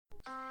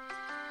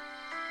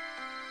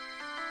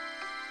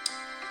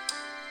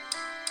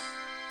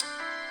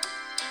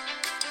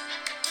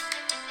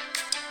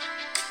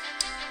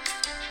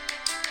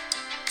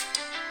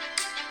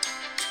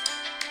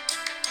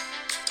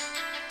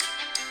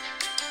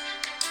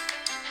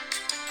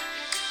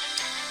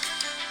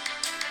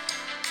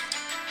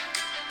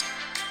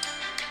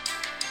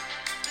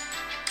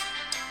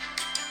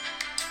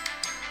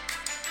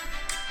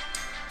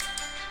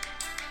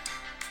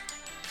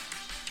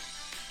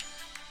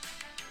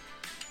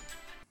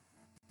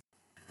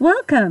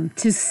Welcome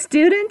to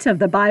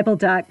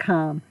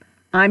studentofthebible.com.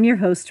 I'm your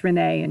host,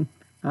 Renee, and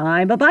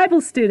I'm a Bible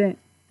student.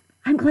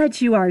 I'm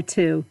glad you are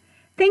too.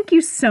 Thank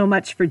you so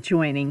much for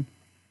joining.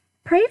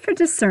 Pray for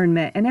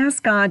discernment and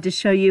ask God to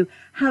show you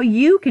how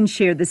you can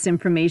share this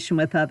information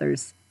with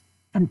others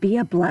and be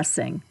a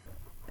blessing.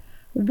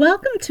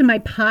 Welcome to my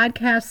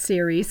podcast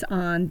series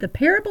on the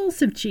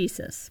parables of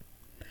Jesus.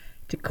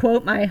 To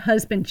quote my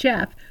husband,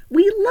 Jeff,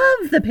 we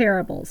love the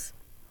parables.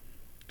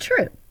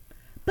 True,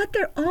 but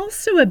they're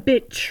also a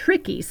bit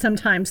tricky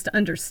sometimes to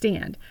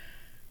understand.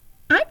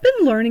 I've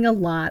been learning a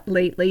lot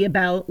lately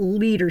about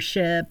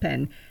leadership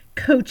and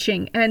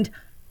coaching, and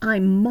I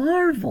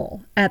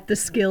marvel at the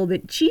skill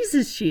that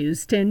Jesus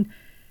used in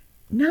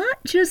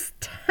not just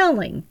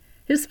telling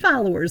his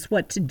followers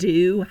what to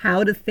do,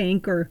 how to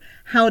think, or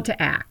how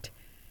to act.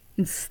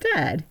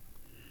 Instead,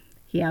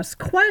 he asked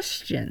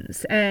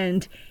questions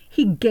and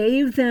he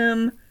gave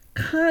them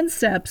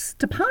concepts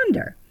to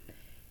ponder.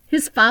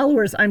 His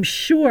followers, I'm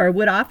sure,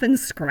 would often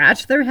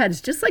scratch their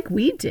heads just like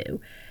we do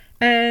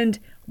and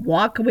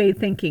walk away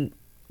thinking,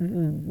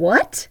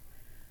 what?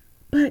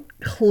 But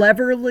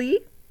cleverly,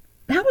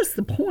 that was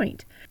the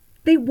point.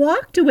 They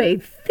walked away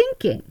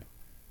thinking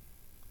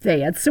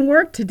they had some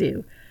work to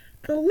do.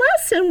 The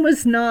lesson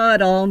was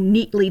not all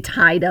neatly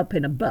tied up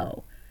in a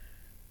bow.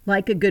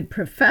 Like a good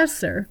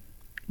professor,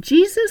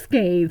 Jesus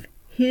gave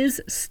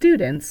his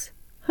students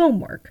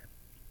homework.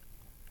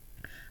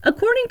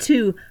 According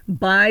to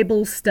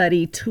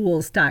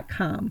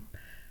BibleStudyTools.com,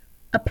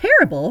 a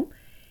parable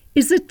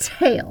is a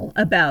tale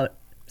about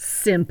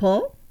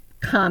simple,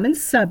 common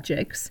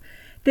subjects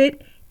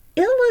that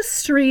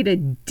illustrate a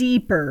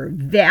deeper,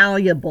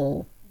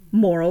 valuable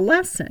moral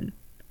lesson.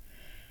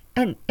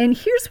 And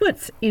here's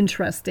what's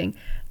interesting.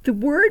 The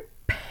word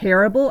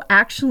parable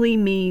actually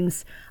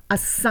means a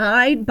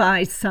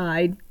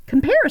side-by-side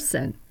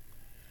comparison.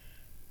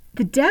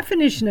 The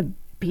definition of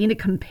being a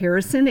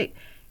comparison, it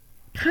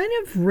kind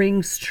of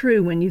rings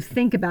true when you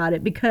think about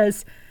it,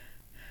 because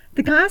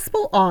the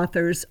gospel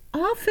authors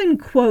often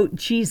quote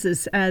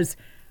Jesus as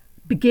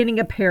beginning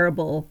a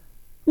parable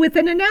with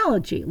an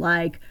analogy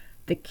like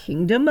the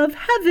kingdom of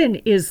heaven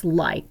is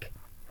like.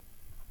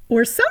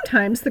 Or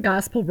sometimes the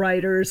gospel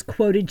writers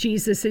quoted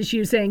Jesus as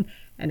using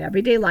an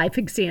everyday life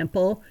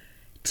example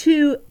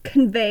to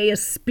convey a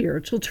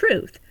spiritual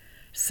truth,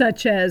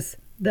 such as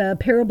the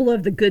parable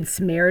of the Good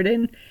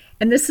Samaritan.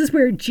 And this is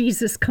where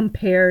Jesus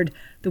compared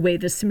the way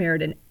the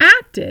Samaritan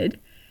acted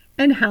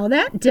and how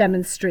that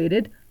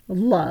demonstrated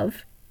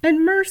love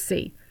and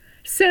mercy.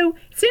 So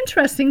it's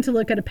interesting to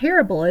look at a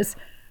parable as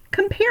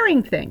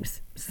comparing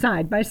things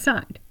side by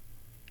side.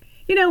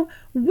 You know,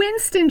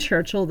 Winston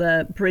Churchill,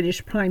 the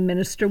British Prime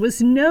Minister,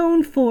 was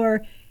known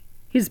for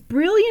his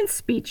brilliant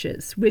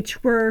speeches,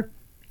 which were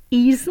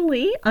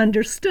easily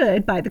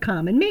understood by the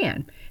common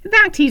man. In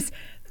fact, he's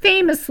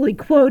famously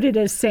quoted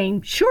as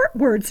saying, "Short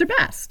words are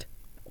best.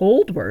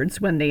 Old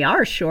words, when they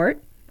are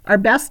short, are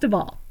best of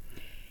all."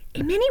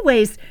 In many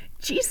ways,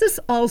 Jesus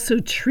also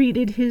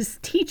treated his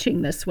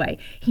teaching this way.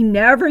 He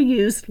never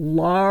used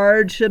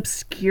large,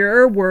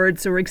 obscure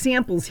words or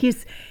examples.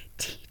 His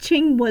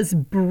teaching was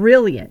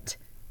brilliant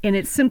in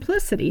its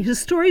simplicity. His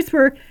stories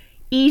were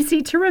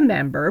easy to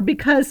remember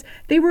because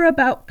they were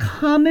about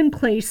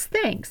commonplace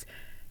things.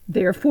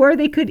 Therefore,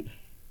 they could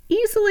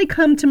easily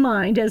come to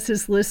mind as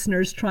his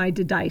listeners tried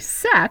to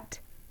dissect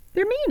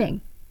their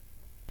meaning.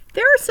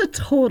 There's a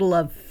total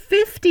of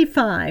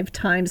 55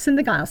 times in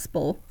the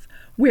Gospel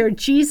where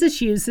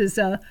Jesus uses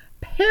a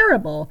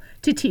parable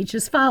to teach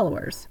his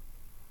followers.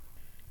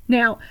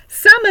 Now,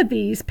 some of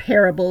these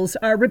parables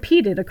are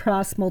repeated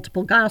across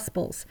multiple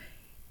Gospels.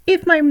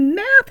 If my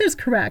math is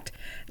correct,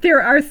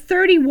 there are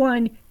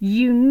 31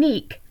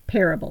 unique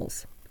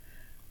parables.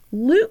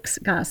 Luke's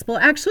Gospel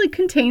actually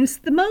contains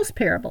the most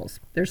parables.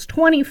 There's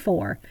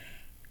 24,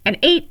 and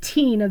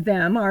 18 of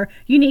them are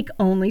unique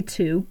only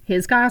to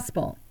his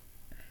Gospel.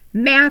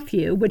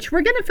 Matthew, which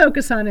we're going to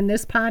focus on in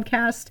this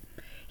podcast,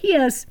 he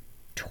has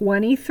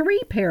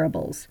 23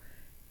 parables,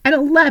 and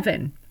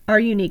 11 are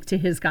unique to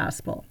his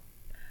gospel.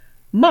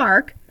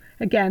 Mark,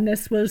 again,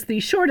 this was the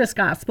shortest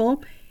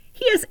gospel,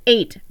 he has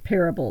 8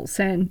 parables,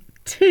 and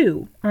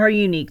 2 are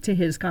unique to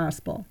his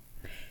gospel.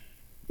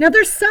 Now,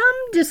 there's some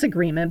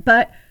disagreement,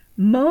 but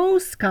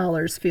most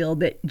scholars feel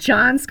that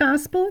John's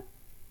gospel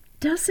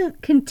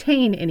doesn't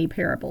contain any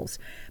parables,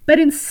 but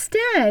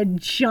instead,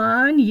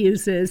 John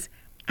uses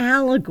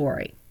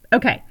allegory.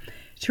 Okay,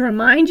 to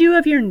remind you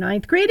of your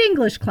 9th grade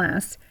English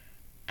class,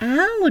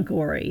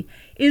 allegory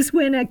is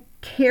when a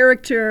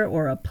character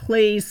or a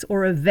place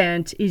or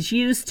event is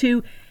used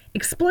to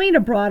explain a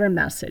broader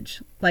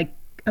message, like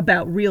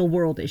about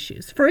real-world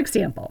issues. For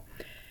example,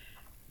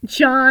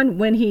 John,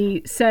 when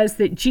he says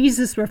that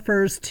Jesus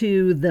refers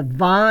to the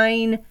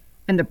vine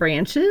and the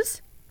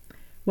branches,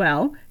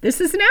 well, this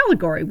is an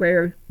allegory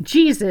where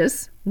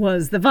Jesus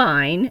was the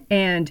vine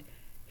and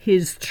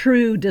his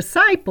true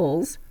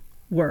disciples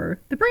were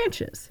the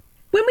branches.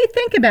 When we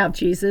think about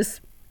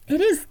Jesus, it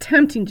is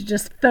tempting to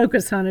just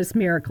focus on his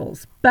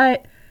miracles,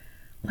 but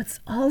what's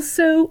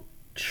also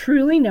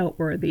truly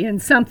noteworthy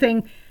and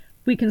something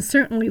we can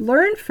certainly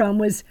learn from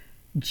was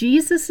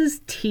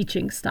Jesus'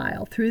 teaching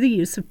style through the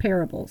use of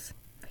parables.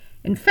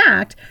 In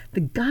fact, the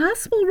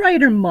gospel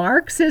writer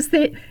Mark says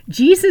that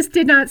Jesus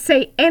did not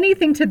say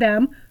anything to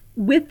them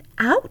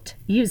without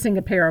using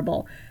a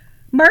parable.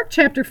 Mark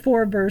chapter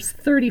 4, verse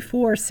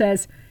 34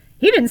 says,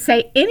 he didn't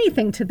say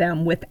anything to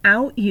them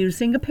without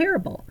using a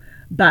parable.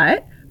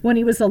 But when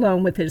he was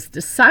alone with his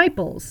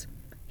disciples,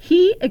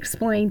 he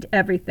explained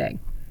everything.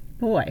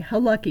 Boy, how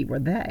lucky were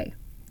they.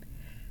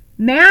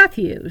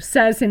 Matthew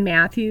says in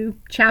Matthew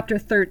chapter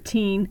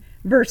 13,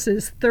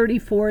 verses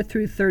 34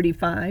 through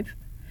 35,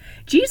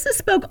 Jesus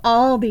spoke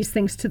all these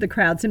things to the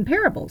crowds in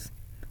parables.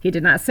 He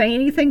did not say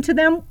anything to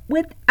them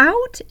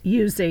without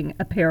using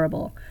a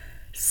parable.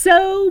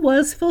 So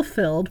was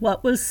fulfilled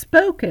what was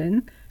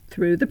spoken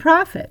through the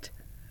prophet.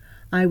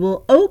 I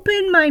will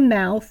open my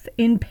mouth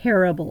in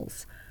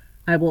parables.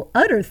 I will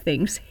utter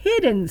things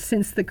hidden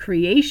since the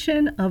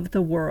creation of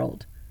the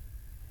world.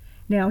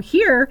 Now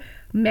here,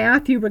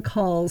 Matthew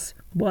recalls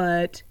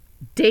what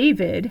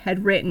David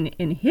had written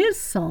in his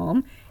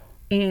psalm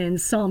in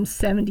Psalm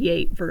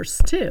 78,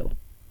 verse 2,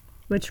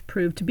 which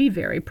proved to be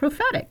very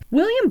prophetic.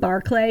 William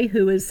Barclay,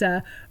 who is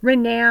a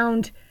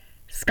renowned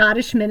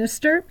Scottish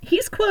minister,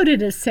 he's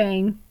quoted as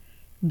saying,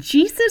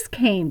 Jesus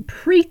came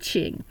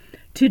preaching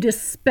to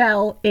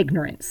dispel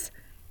ignorance,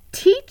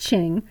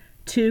 teaching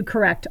to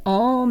correct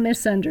all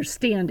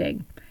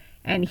misunderstanding,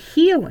 and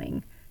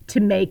healing to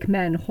make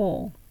men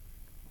whole.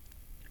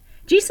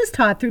 Jesus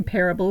taught through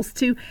parables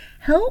to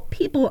help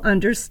people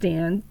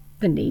understand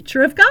the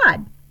nature of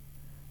God,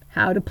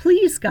 how to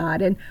please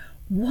God, and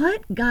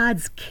what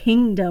God's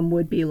kingdom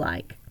would be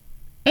like,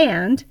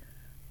 and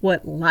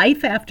what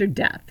life after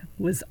death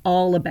was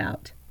all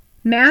about.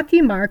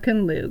 Matthew, Mark,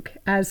 and Luke,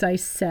 as I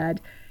said,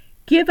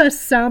 give us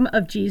some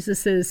of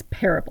Jesus's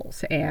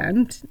parables,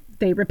 and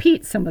they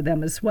repeat some of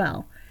them as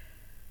well.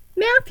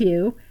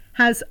 Matthew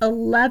has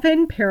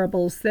 11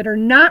 parables that are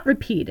not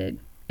repeated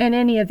in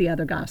any of the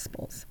other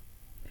Gospels.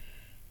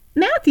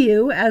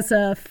 Matthew, as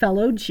a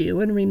fellow Jew,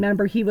 and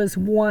remember he was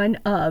one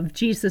of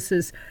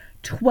Jesus's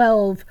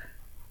 12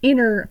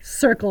 inner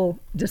circle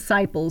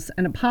disciples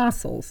and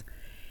apostles,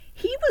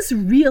 he was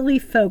really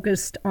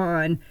focused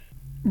on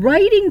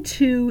writing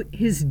to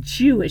his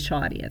Jewish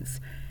audience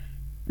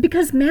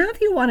because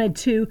Matthew wanted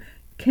to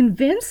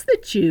convince the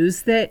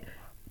Jews that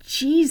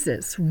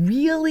Jesus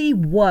really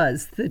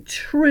was the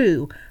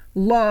true,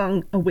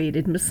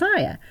 long-awaited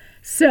Messiah.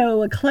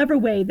 So a clever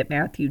way that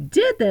Matthew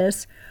did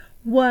this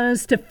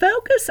was to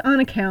focus on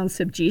accounts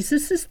of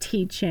Jesus'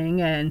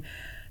 teaching and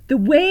the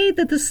way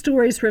that the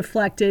stories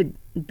reflected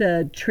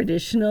the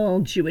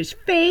traditional Jewish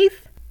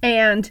faith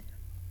and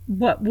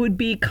what would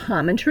be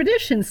common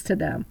traditions to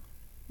them.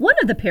 One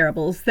of the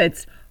parables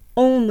that's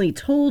only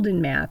told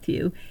in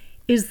Matthew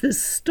is the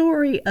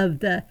story of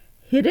the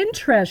hidden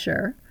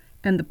treasure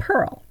and the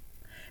pearl.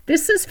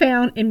 This is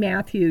found in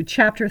Matthew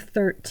chapter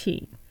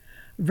 13,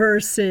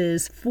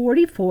 verses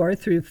 44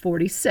 through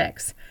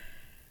 46.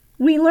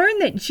 We learn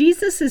that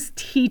Jesus is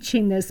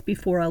teaching this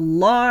before a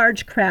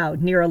large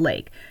crowd near a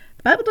lake.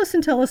 The Bible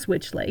doesn't tell us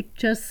which lake,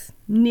 just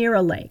near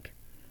a lake.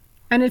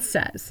 And it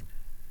says,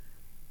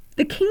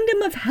 "The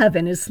kingdom of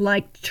heaven is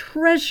like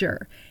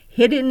treasure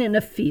hidden in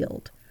a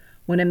field.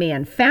 When a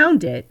man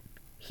found it,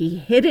 he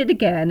hid it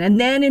again, and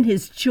then in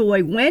his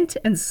joy went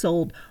and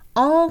sold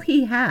all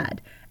he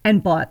had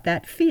and bought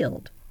that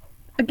field."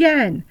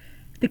 Again,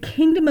 the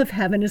kingdom of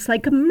heaven is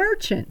like a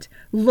merchant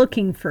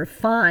looking for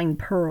fine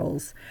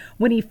pearls.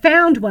 When he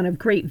found one of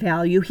great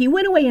value, he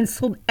went away and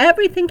sold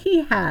everything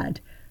he had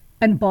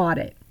and bought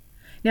it.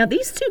 Now,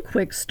 these two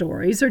quick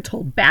stories are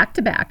told back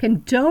to back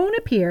and don't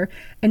appear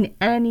in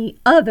any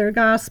other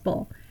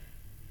gospel.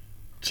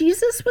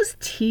 Jesus was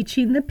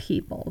teaching the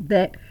people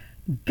that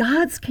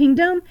God's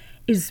kingdom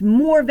is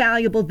more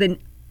valuable than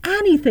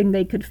anything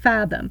they could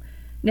fathom.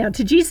 Now,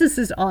 to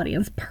Jesus'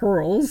 audience,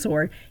 pearls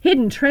or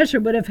hidden treasure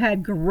would have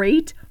had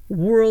great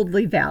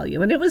worldly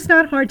value, and it was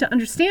not hard to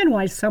understand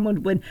why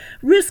someone would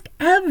risk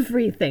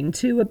everything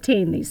to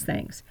obtain these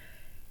things.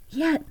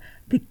 Yet,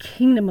 the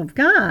kingdom of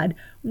God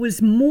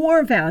was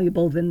more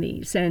valuable than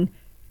these, and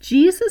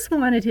Jesus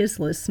wanted his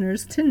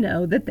listeners to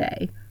know that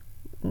they,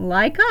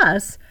 like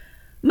us,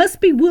 must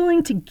be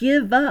willing to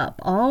give up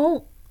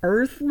all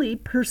earthly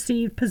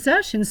perceived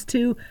possessions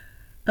to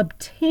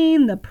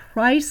obtain the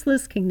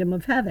priceless kingdom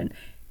of heaven.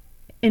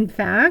 In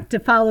fact, to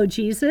follow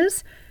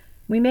Jesus,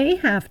 we may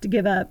have to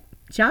give up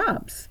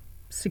jobs,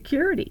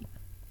 security,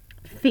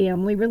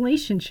 family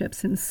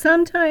relationships, and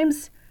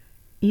sometimes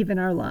even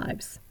our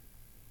lives.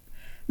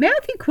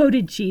 Matthew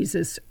quoted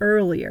Jesus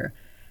earlier,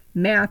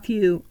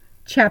 Matthew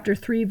chapter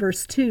 3,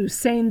 verse 2,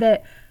 saying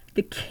that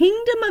the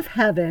kingdom of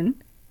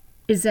heaven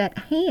is at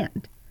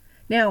hand.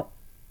 Now,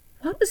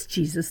 what was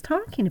Jesus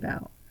talking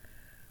about?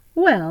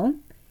 Well,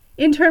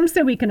 in terms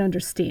that we can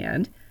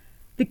understand,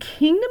 the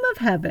kingdom of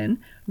heaven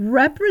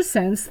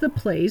represents the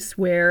place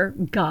where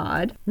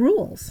God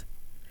rules.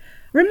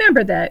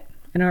 Remember that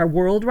in our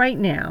world right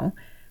now,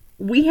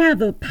 we have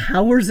the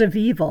powers of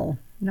evil,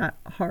 not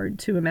hard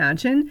to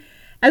imagine,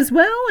 as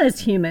well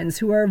as humans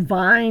who are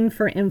vying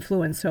for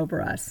influence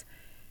over us.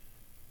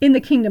 In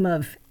the kingdom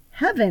of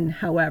heaven,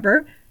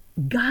 however,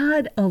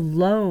 God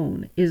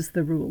alone is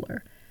the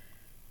ruler.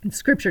 And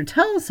Scripture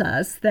tells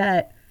us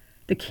that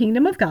the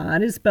kingdom of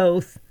God is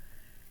both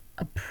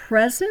a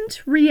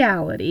present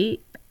reality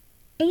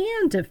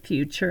and a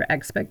future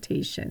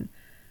expectation.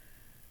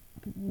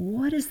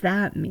 What does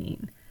that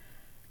mean?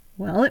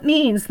 Well, it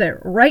means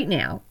that right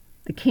now,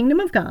 the kingdom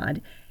of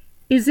God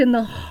is in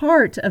the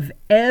heart of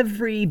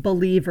every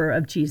believer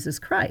of Jesus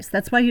Christ.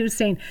 That's why he was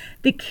saying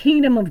the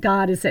kingdom of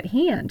God is at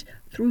hand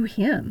through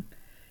him.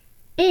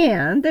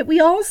 And that we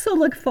also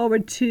look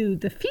forward to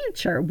the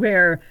future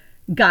where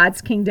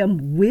God's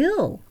kingdom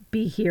will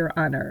be here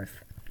on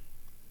earth.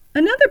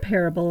 Another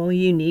parable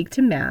unique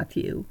to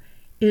Matthew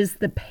is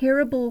the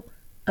parable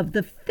of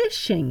the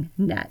fishing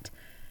net.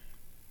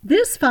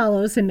 This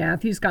follows in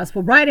Matthew's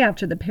gospel right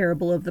after the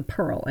parable of the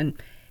pearl, and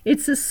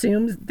it's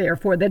assumed,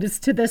 therefore, that it's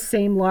to the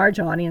same large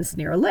audience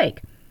near a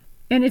lake.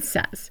 And it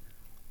says,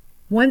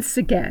 "Once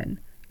again,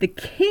 the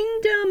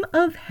kingdom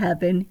of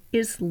heaven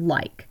is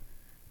like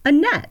a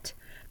net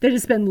that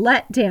has been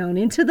let down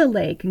into the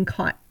lake and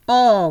caught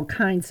all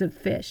kinds of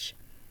fish.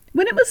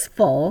 When it was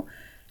full,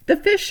 the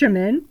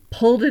fishermen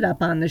pulled it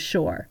up on the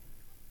shore.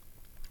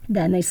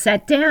 Then they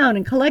sat down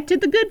and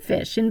collected the good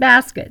fish in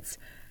baskets,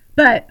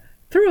 but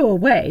threw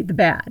away the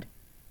bad.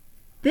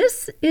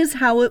 This is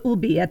how it will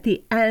be at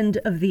the end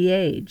of the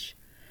age.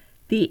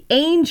 The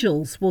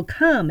angels will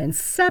come and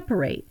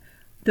separate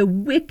the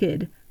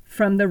wicked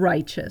from the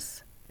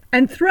righteous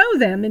and throw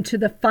them into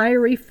the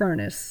fiery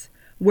furnace,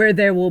 where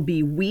there will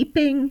be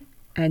weeping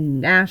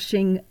and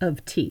gnashing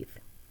of teeth."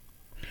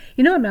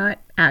 You know, I'm not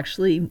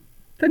actually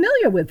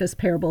familiar with this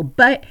parable,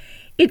 but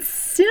it's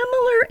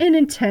similar in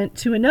intent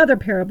to another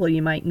parable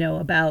you might know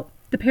about,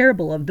 the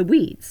parable of the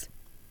weeds,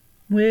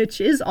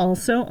 which is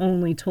also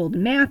only told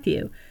in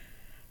Matthew.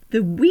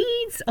 The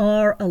weeds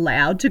are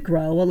allowed to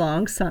grow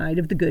alongside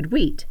of the good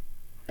wheat.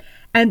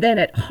 And then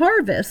at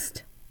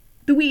harvest,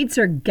 the weeds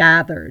are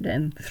gathered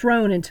and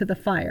thrown into the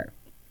fire.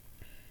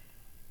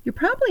 You're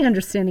probably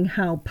understanding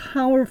how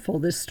powerful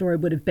this story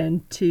would have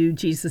been to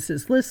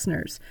Jesus'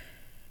 listeners.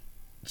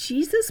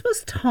 Jesus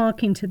was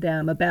talking to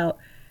them about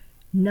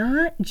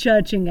not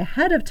judging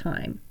ahead of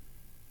time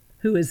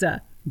who is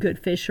a good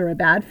fish or a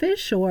bad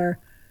fish, or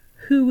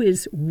who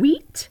is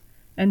wheat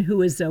and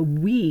who is a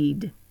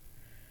weed.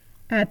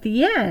 At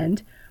the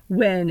end,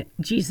 when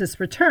Jesus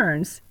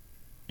returns,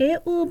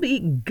 it will be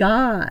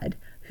God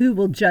who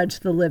will judge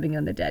the living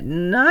and the dead,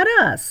 not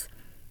us.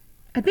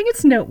 I think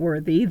it's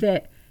noteworthy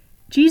that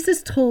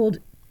Jesus told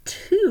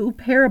two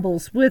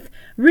parables with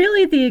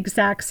really the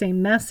exact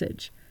same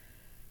message.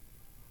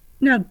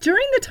 Now,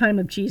 during the time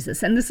of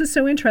Jesus, and this is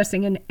so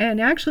interesting,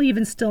 and actually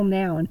even still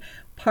now in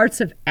parts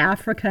of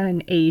Africa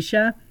and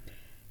Asia,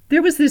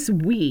 there was this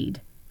weed.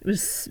 It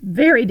was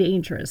very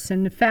dangerous.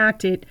 In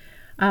fact, it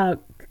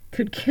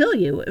could kill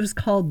you. It was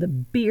called the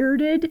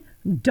bearded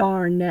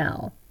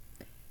darnel,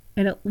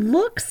 and it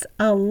looks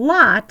a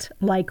lot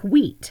like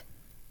wheat.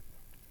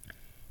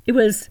 It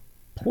was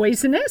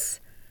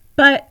poisonous,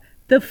 but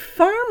the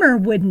farmer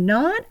would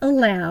not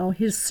allow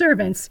his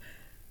servants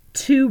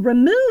to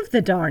remove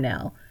the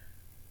darnel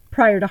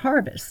prior to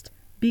harvest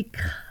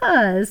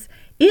because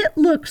it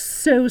looked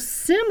so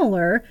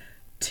similar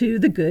to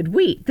the good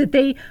wheat that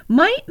they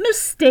might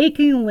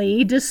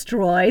mistakenly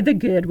destroy the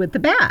good with the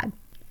bad.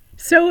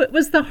 So it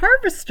was the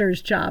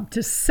harvester's job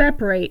to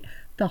separate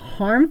the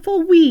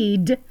harmful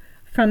weed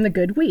from the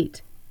good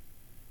wheat.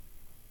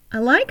 I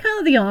like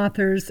how the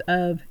authors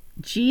of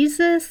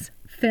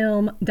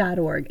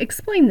JesusFilm.org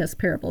explain this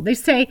parable. They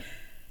say,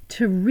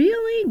 to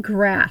really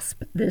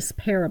grasp this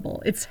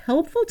parable, it's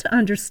helpful to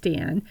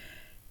understand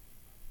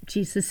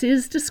Jesus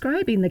is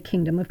describing the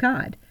kingdom of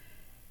God.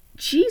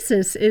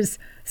 Jesus is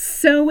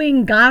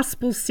sowing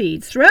gospel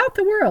seeds throughout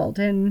the world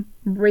and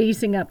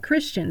raising up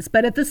Christians,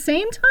 but at the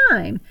same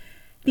time,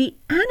 the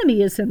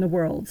enemy is in the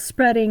world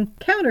spreading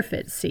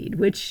counterfeit seed,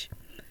 which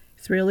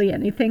is really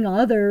anything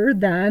other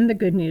than the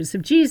good news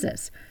of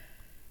Jesus.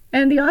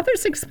 And the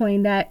authors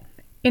explain that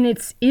in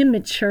its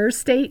immature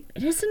state,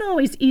 it isn't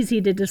always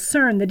easy to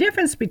discern the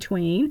difference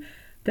between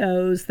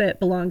those that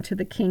belong to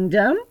the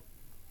kingdom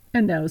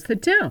and those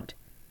that don't.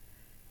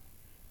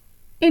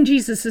 In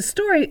Jesus'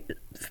 story,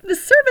 the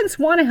servants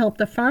want to help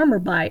the farmer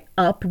by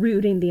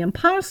uprooting the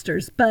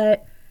imposters,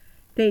 but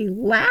they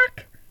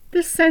lack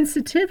the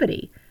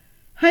sensitivity,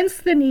 hence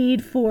the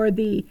need for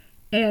the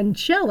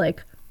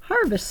angelic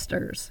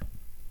harvesters.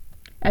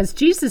 As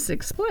Jesus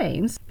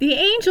explains, the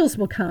angels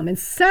will come and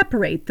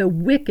separate the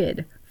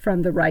wicked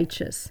from the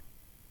righteous.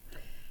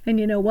 And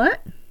you know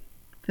what?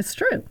 It's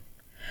true.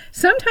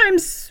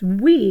 Sometimes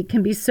we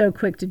can be so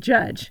quick to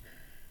judge.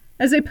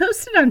 As I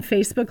posted on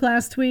Facebook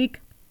last week,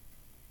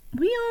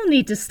 we all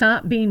need to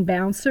stop being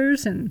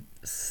bouncers and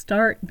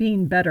start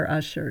being better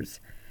ushers.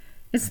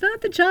 It's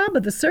not the job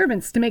of the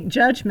servants to make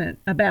judgment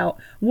about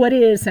what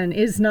is and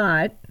is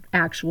not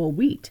actual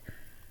wheat.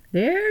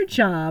 Their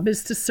job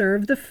is to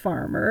serve the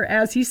farmer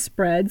as he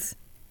spreads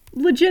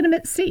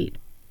legitimate seed.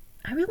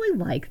 I really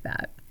like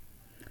that.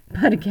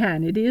 But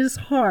again, it is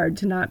hard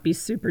to not be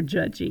super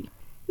judgy.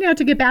 Now,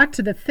 to get back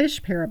to the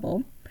fish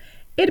parable,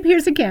 it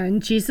appears again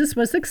Jesus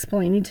was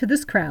explaining to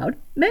this crowd,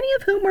 many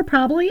of whom were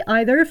probably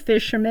either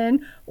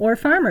fishermen or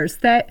farmers,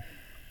 that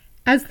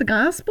as the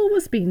gospel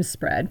was being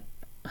spread,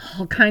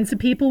 all kinds of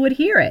people would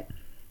hear it.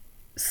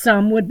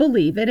 Some would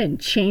believe it and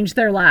change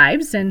their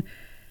lives, and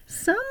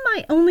some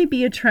might only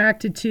be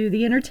attracted to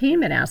the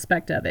entertainment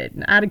aspect of it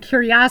out of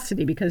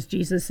curiosity because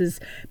Jesus has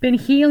been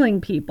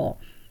healing people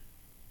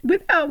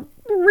without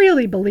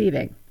really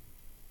believing.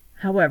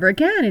 However,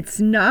 again, it's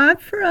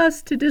not for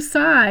us to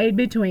decide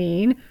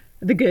between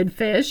the good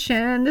fish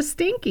and the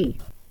stinky.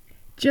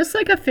 Just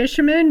like a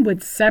fisherman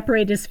would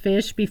separate his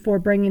fish before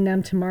bringing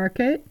them to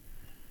market,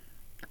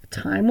 a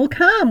time will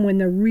come when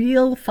the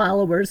real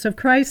followers of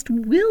Christ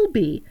will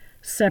be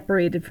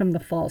separated from the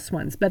false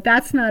ones, but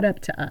that's not up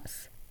to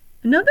us.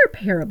 Another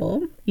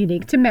parable,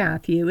 unique to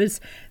Matthew,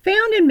 is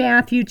found in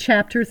Matthew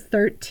chapter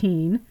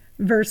 13,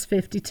 verse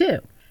 52.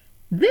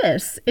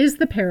 This is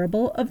the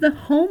parable of the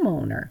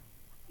homeowner.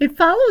 It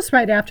follows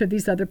right after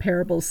these other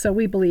parables, so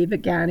we believe,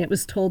 again, it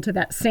was told to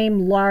that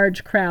same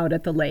large crowd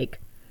at the lake.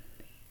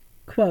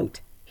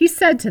 Quote, he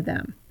said to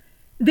them,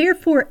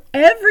 therefore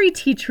every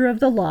teacher of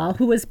the law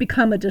who has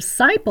become a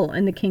disciple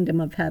in the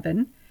kingdom of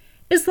heaven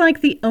is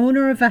like the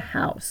owner of a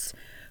house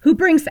who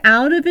brings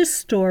out of his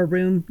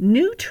storeroom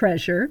new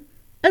treasure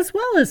as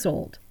well as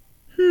old.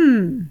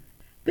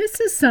 This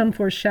is some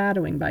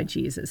foreshadowing by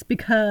Jesus,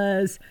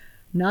 because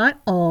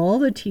not all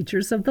the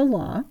teachers of the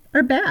law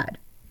are bad.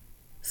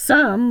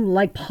 Some,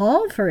 like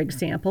Paul, for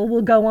example,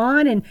 will go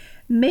on and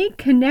make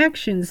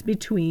connections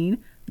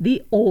between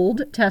the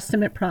Old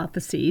Testament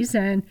prophecies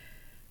and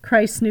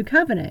Christ's new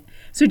covenant.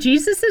 So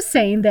Jesus is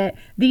saying that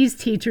these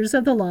teachers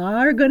of the law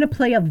are going to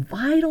play a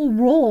vital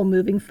role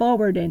moving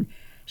forward in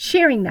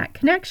sharing that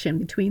connection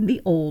between the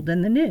old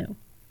and the new.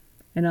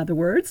 In other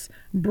words,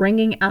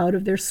 bringing out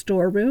of their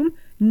storeroom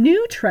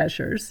new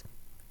treasures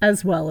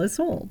as well as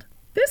old.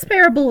 This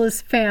parable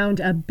is found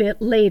a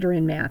bit later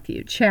in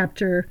Matthew,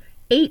 chapter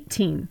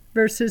 18,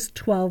 verses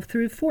 12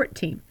 through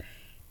 14.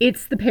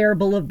 It's the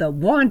parable of the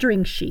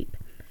wandering sheep,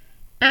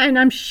 and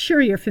I'm sure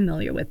you're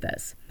familiar with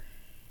this.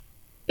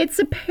 It's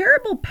a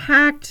parable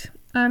packed,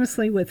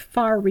 honestly, with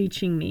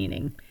far-reaching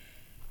meaning.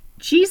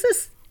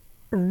 Jesus,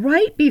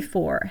 right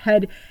before,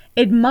 had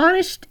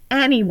admonished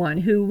anyone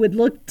who would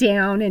look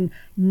down and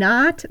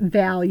not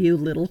value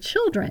little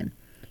children.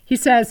 He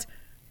says,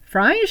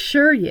 for I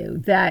assure you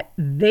that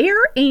their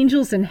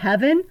angels in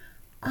heaven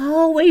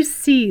always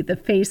see the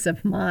face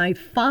of my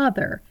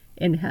Father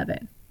in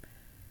heaven.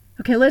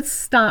 Okay, let's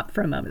stop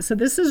for a moment. So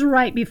this is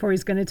right before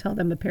he's going to tell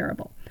them a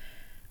parable.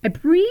 I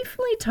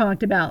briefly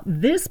talked about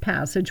this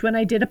passage when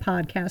I did a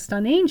podcast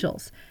on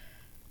angels.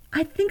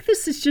 I think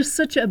this is just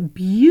such a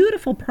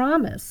beautiful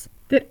promise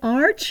that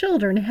our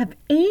children have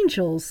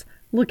angels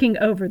looking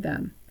over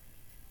them.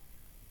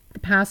 The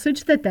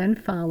passage that then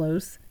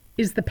follows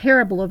is the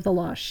parable of the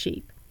lost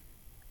sheep.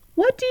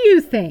 What do you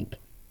think?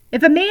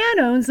 If a man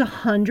owns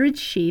 100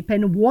 sheep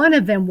and one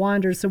of them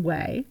wanders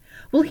away,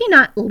 will he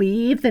not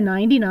leave the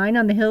 99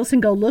 on the hills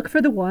and go look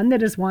for the one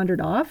that has wandered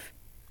off?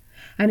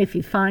 And if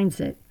he finds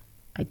it,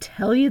 I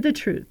tell you the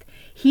truth,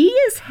 he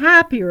is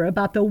happier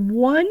about the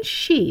one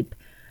sheep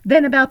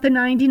than about the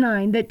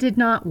 99 that did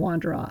not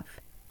wander off.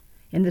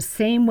 In the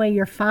same way,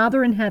 your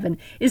Father in heaven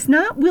is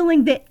not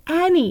willing that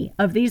any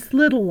of these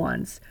little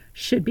ones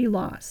should be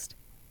lost.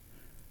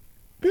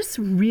 This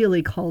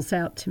really calls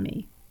out to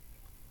me.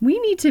 We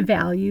need to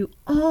value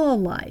all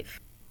life,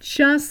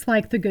 just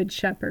like the Good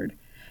Shepherd.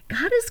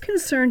 God is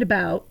concerned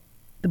about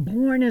the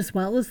born as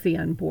well as the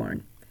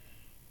unborn.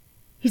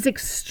 He's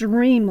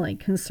extremely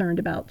concerned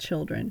about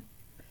children.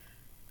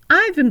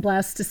 I've been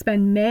blessed to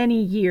spend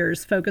many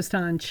years focused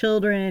on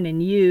children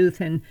and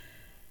youth and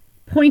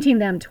pointing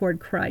them toward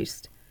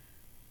Christ.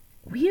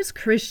 We as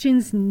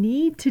Christians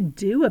need to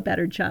do a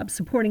better job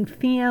supporting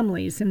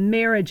families and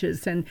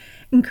marriages and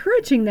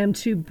encouraging them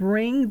to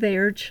bring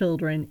their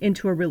children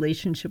into a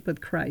relationship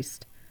with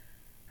Christ.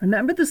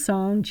 Remember the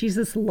song,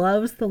 Jesus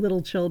Loves the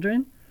Little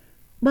Children?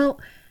 Well,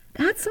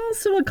 that's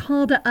also a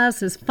call to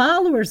us as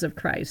followers of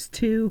Christ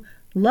to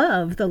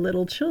love the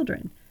little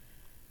children.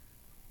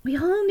 We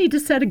all need to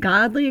set a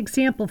godly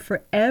example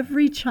for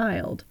every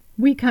child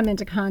we come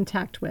into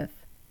contact with.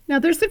 Now,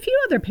 there's a few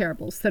other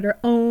parables that are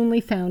only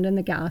found in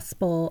the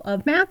Gospel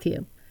of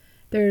Matthew.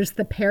 There's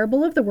the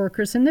parable of the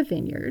workers in the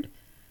vineyard,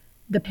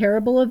 the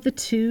parable of the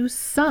 2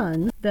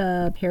 sons,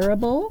 the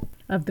parable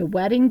of the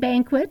wedding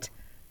banquet,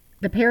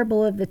 the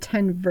parable of the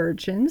 10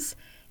 virgins,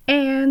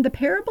 and the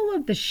parable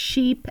of the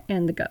sheep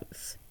and the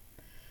goats.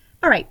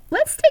 All right,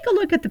 let's take a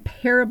look at the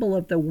parable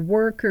of the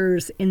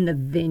workers in the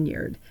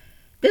vineyard.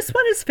 This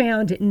one is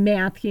found in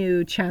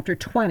Matthew chapter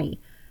 20,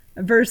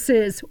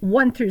 verses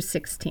 1 through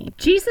 16.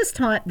 Jesus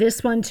taught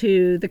this one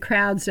to the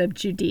crowds of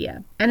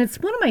Judea, and it's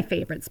one of my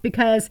favorites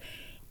because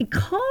it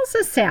calls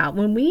us out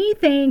when we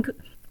think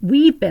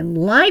we've been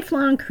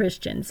lifelong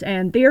Christians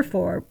and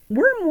therefore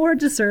we're more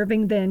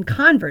deserving than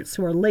converts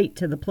who are late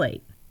to the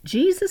plate.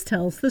 Jesus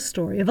tells the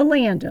story of a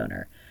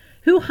landowner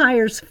who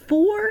hires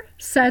 4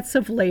 sets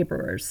of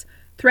laborers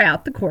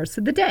throughout the course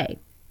of the day.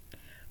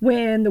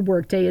 When the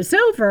workday is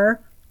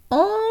over,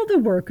 all the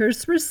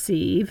workers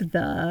receive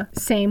the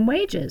same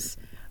wages,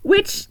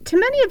 which to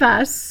many of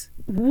us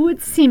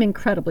would seem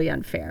incredibly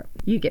unfair.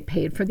 You get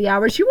paid for the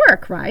hours you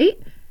work, right?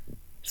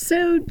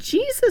 So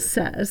Jesus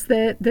says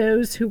that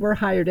those who were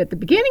hired at the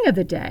beginning of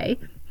the day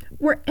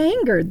were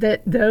angered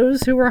that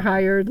those who were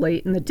hired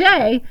late in the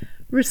day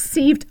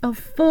received a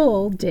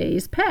full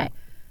day's pay.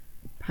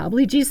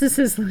 Probably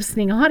Jesus's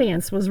listening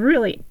audience was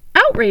really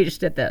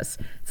outraged at this.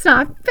 It's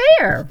not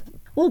fair.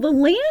 Well, the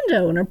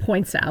landowner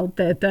points out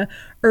that the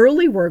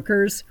early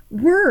workers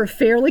were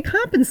fairly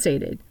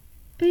compensated,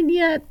 and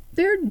yet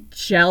they're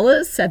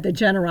jealous at the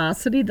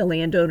generosity the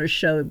landowner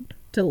showed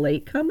to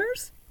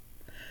latecomers.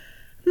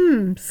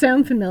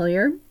 Sound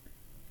familiar?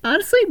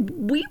 Honestly,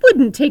 we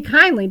wouldn't take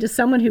kindly to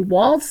someone who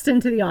waltzed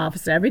into the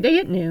office every day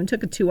at noon,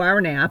 took a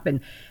 2-hour nap, and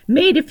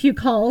made a few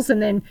calls,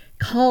 and then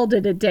called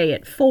it a day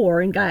at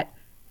 4 and got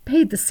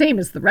paid the same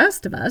as the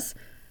rest of us.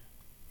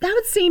 That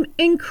would seem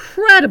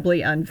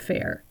incredibly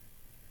unfair.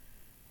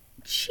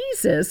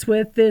 Jesus,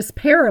 with this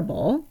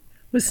parable,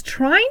 was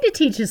trying to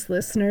teach his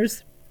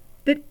listeners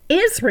that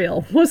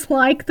Israel was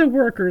like the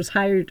workers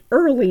hired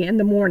early in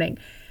the morning.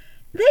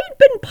 They'd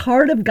been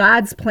part of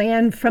God's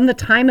plan from the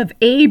time of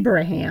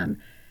Abraham.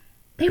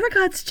 They were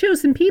God's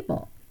chosen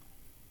people.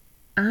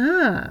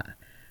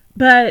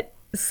 But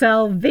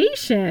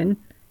salvation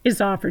is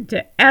offered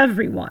to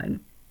everyone.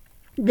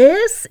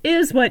 This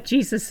is what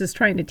Jesus is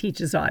trying to teach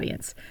his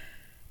audience.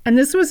 And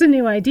this was a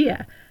new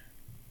idea.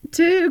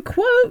 To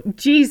quote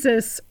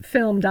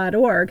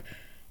JesusFilm.org,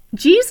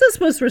 Jesus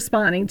was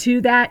responding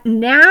to that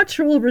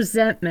natural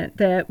resentment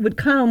that would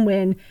come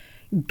when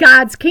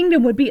God's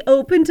kingdom would be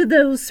open to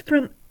those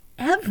from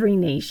every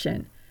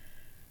nation.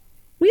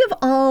 We have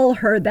all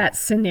heard that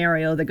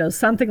scenario that goes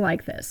something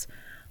like this.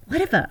 What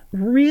if a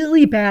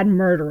really bad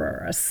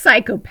murderer, a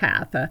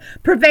psychopath, a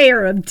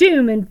purveyor of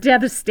doom and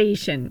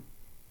devastation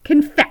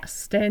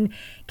confessed and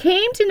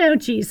came to know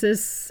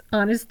Jesus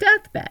on his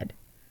deathbed?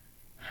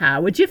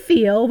 How would you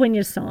feel when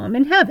you saw him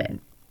in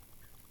heaven?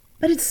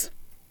 But it's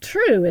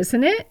true,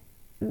 isn't it?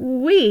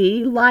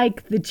 We,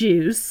 like the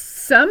Jews,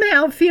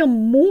 somehow feel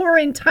more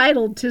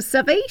entitled to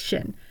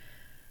salvation.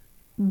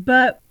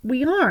 But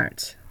we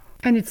aren't,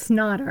 and it's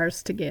not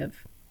ours to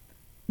give.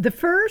 The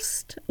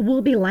first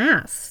will be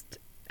last,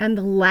 and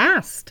the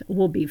last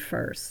will be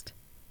first.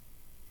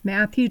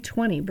 Matthew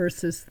 20,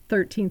 verses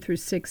 13 through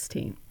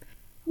 16.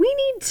 We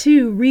need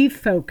to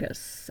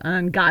refocus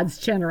on God's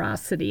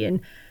generosity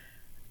and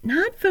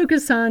not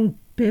focus on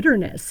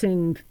bitterness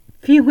and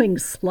feeling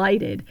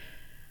slighted.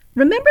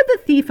 Remember the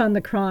thief on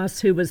the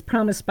cross who was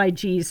promised by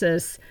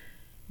Jesus,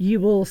 "You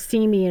will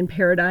see me in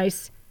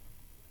paradise"?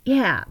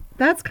 Yeah,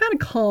 that's kind of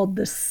called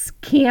the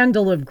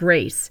scandal of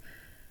grace.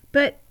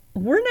 But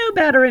we're no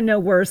better and no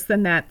worse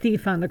than that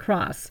thief on the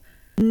cross.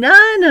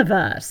 None of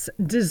us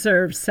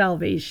deserve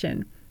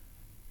salvation.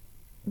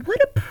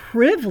 What a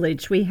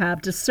privilege we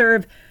have to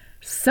serve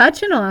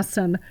such an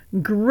awesome,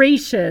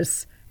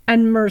 gracious,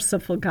 and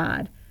merciful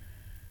God.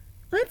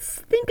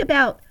 Let's think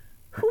about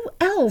who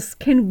else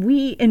can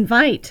we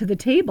invite to the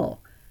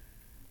table.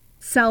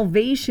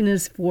 Salvation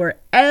is for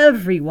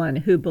everyone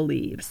who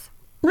believes.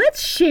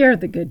 Let's share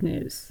the good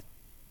news.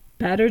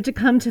 Better to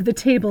come to the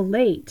table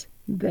late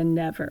than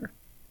never.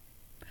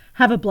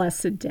 Have a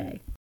blessed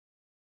day.